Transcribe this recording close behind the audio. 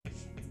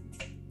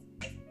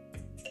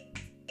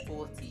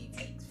40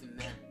 weeks for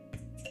men.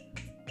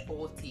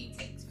 40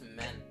 weeks for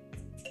men.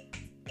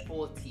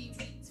 40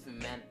 weeks for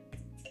men.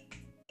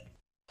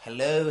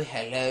 Hello.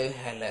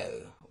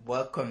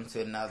 Welcome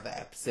to another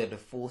episode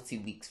of 40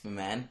 Weeks for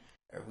Men,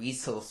 a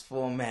resource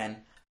for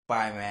men,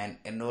 by men,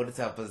 in order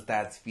to help us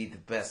dads be the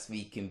best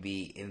we can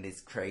be in this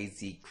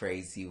crazy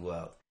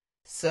world.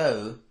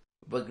 So,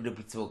 we're going to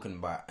be talking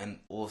about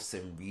an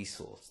awesome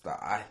resource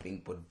that I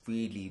think would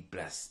really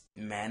bless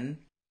men,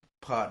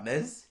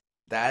 partners,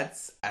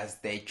 dads, as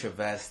they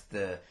traverse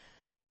the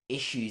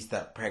issues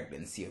that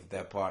pregnancy of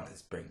their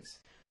partners brings.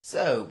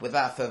 So,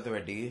 without further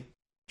ado,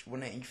 do you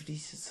want to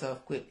introduce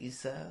yourself quickly,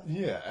 sir?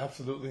 Yeah,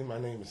 absolutely. My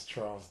name is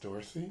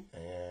Dorsey,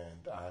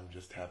 and I'm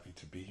just happy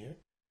to be here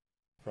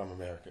from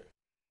America.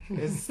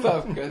 Good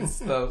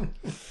stuff.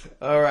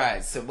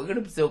 Alright, so we're going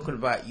to be talking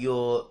about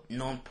your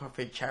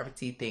non-profit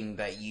charity thing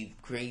that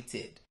you've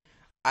created.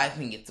 I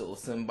think it's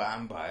awesome, but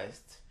I'm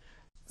biased.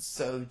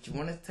 So, do you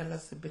want to tell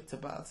us a bit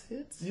about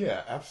it?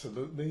 Yeah,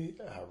 absolutely.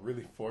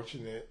 Really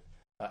fortunate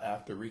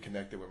after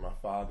reconnecting with my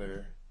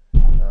father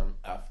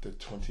after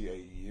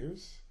 28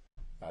 years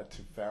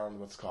to found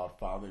what's called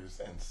Fathers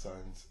and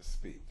Sons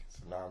Speak. It's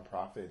a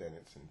nonprofit, and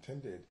it's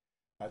intended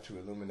to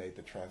illuminate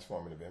the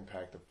transformative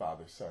impact of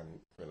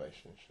father-son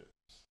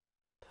relationships.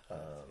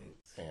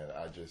 And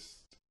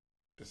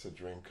it's a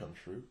dream come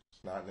true.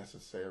 It's not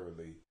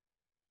necessarily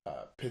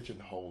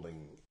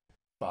pigeonholing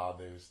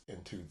fathers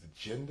into the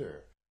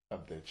gender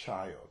of their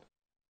child,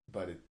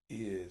 but it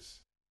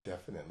is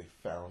definitely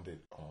founded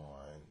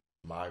on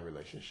my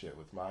relationship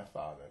with my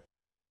father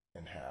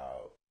and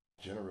how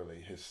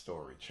generally his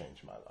story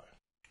changed my life.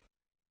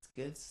 It's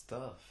good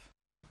stuff.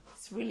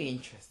 It's really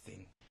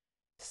interesting.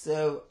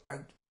 So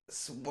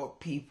what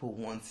people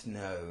want to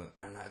know,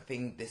 and I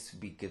think this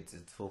would be good to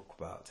talk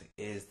about,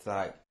 is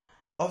like,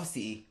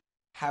 obviously,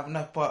 having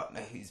a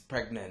partner who's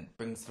pregnant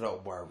brings a lot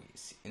of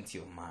worries into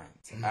your mind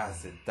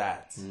as a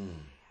dad.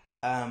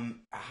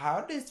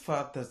 How does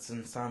Fathers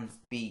and Sons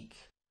Speak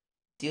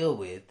deal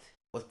with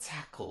or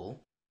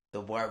tackle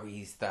the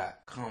worries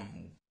that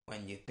come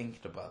when you're thinking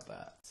about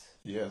that?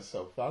 Yeah,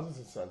 so Fathers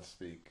and Sons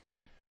Speak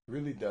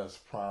really does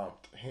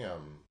prompt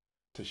him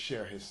to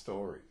share his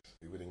stories.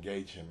 We would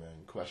engage him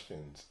in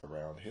questions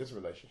around his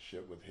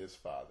relationship with his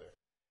father.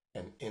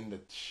 And in the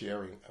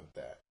sharing of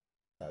that,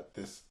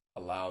 this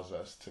allows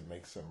us to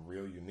make some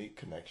real unique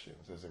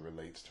connections as it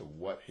relates to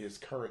what his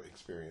current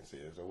experience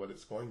is or what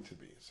it's going to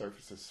be. It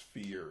surfaces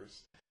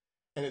fears.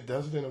 And it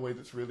does it in a way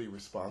that's really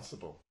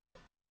responsible.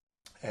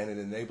 And it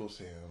enables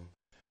him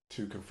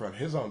to confront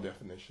his own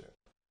definition,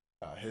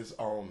 his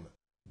own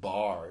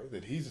bar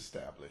that he's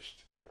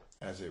established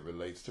as it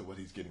relates to what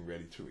he's getting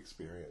ready to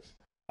experience.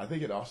 I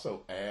think it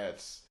also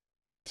adds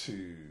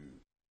to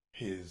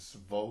his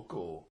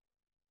vocal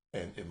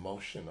and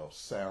emotional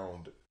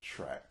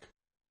soundtrack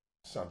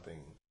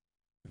something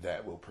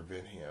that will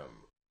prevent him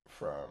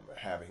from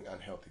having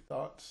unhealthy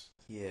thoughts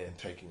and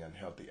taking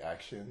unhealthy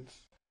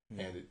actions.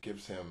 And it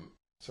gives him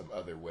some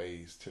other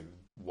ways to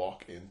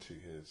walk into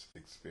his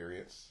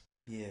experience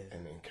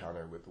and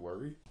encounter with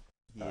worry.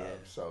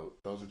 So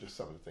those are just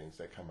some of the things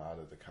that come out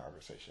of the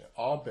conversation,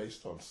 all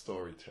based on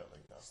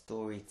storytelling.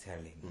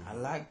 Storytelling. I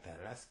like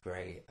that. That's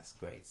great. That's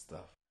great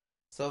stuff.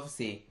 So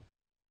obviously,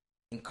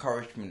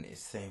 encouragement is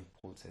so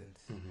important.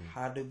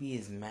 How do we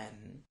as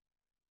men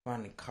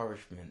find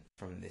encouragement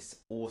from this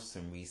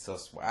awesome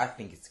resource? Well, I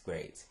think it's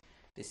great.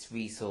 This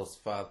resource,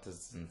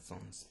 Fathers and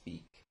Sons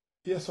Speak.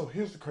 Yeah, so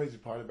here's the crazy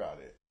part about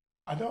it.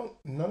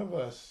 None of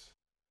us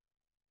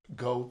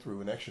go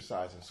through an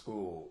exercise in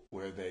school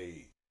where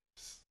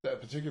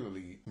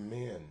particularly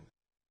men,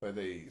 where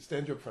they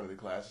stand you up in front of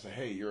the class and say,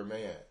 hey, you're a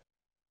man,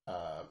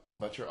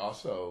 but you're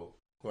also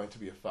going to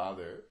be a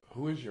father.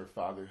 Who is your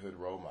fatherhood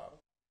role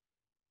model?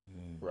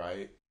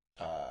 Right?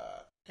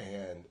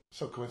 And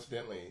so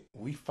coincidentally,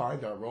 we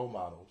find our role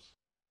models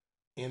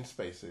in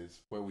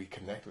spaces where we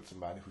connect with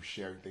somebody who's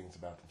sharing things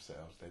about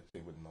themselves that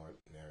they wouldn't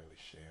ordinarily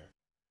share.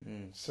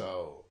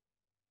 So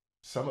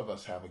some of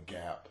us have a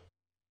gap,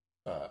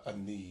 a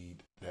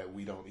need that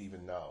we don't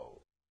even know,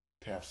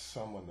 to have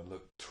someone to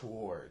look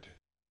toward,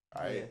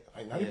 right?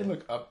 Not even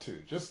look up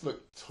to, just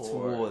look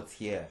towards.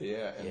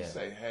 And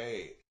say,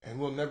 hey, and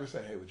we'll never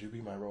say, hey, would you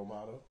be my role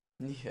model?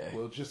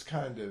 We'll just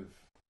kind of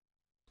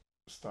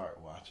start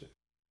watching.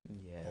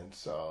 And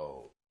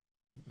so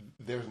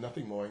there's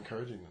nothing more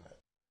encouraging than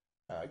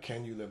that.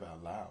 Can you live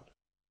out loud?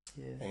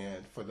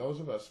 And for those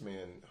of us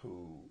men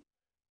who,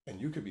 and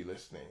you could be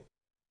listening,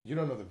 you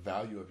don't know the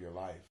value of your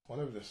life. One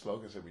of the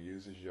slogans that we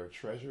use is your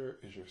treasure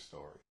is your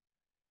story.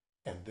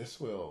 And this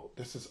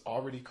has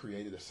already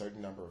created a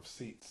certain number of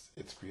seats.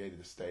 It's created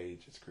a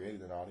stage. It's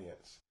created an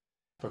audience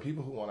for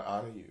people who want to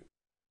honor you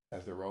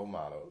as their role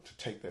model to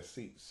take their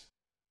seats.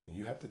 And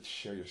you have to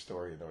share your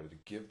story in order to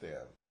give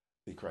them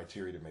the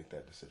criteria to make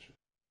that decision.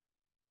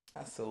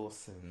 That's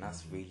awesome.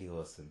 That's really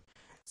awesome.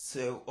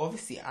 So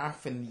obviously I'm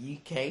from the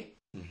UK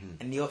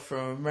and you're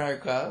from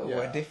America.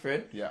 We're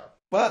different.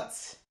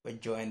 But we're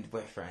joined,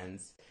 we're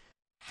friends.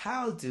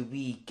 How do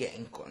we get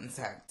in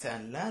contact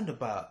and learn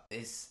about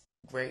this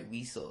great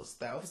resource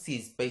that obviously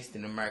is based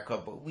in America,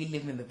 but we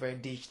live in a very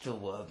digital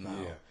world now.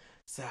 Yeah.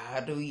 So how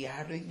do we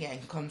get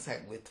in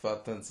contact with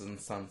Fathers and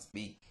Sons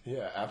Speak?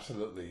 Yeah,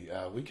 absolutely.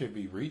 We can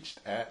be reached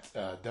at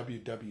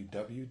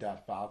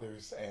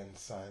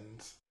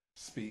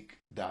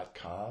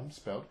www.fathersandsonspeak.com,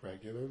 spelled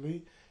regularly.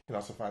 You can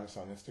also find us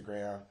on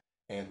Instagram,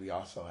 and we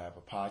also have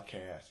a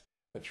podcast.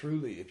 But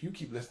truly, if you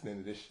keep listening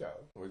to this show,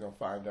 we're going to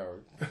find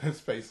our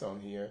space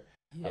on here.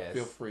 Yes.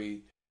 Feel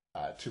free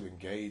to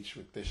engage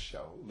with this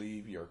show.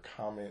 Leave your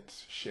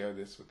comments, share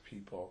this with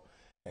people,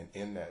 and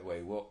in that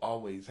way, we'll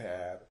always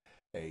have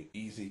a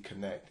easy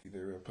connect.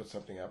 Either we'll put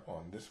something up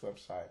on this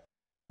website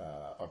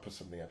or put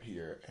something up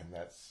here, and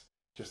that's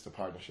just a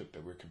partnership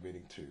that we're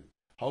committing to.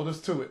 Hold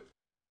us to it.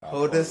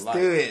 Hold us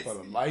to it. For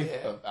the life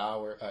of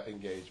our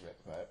engagement.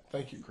 But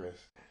thank you, Chris.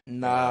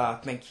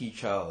 Thank you,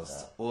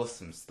 Charles.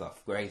 Awesome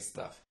stuff. Great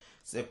stuff.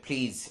 So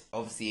please,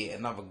 obviously,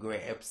 another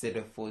great episode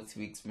of 40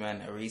 Weeks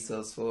Man, a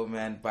resource for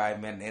men, by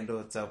men, and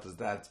all to help us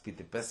that to be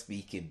the best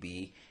we can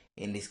be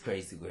in this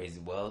crazy, crazy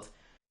world.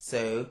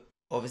 So,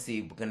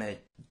 obviously, we're going to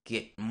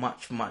get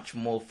much, much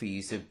more for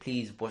you. So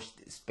please watch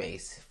this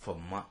space for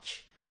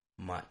much,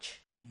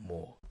 much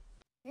more.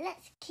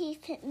 Let's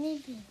keep it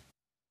moving.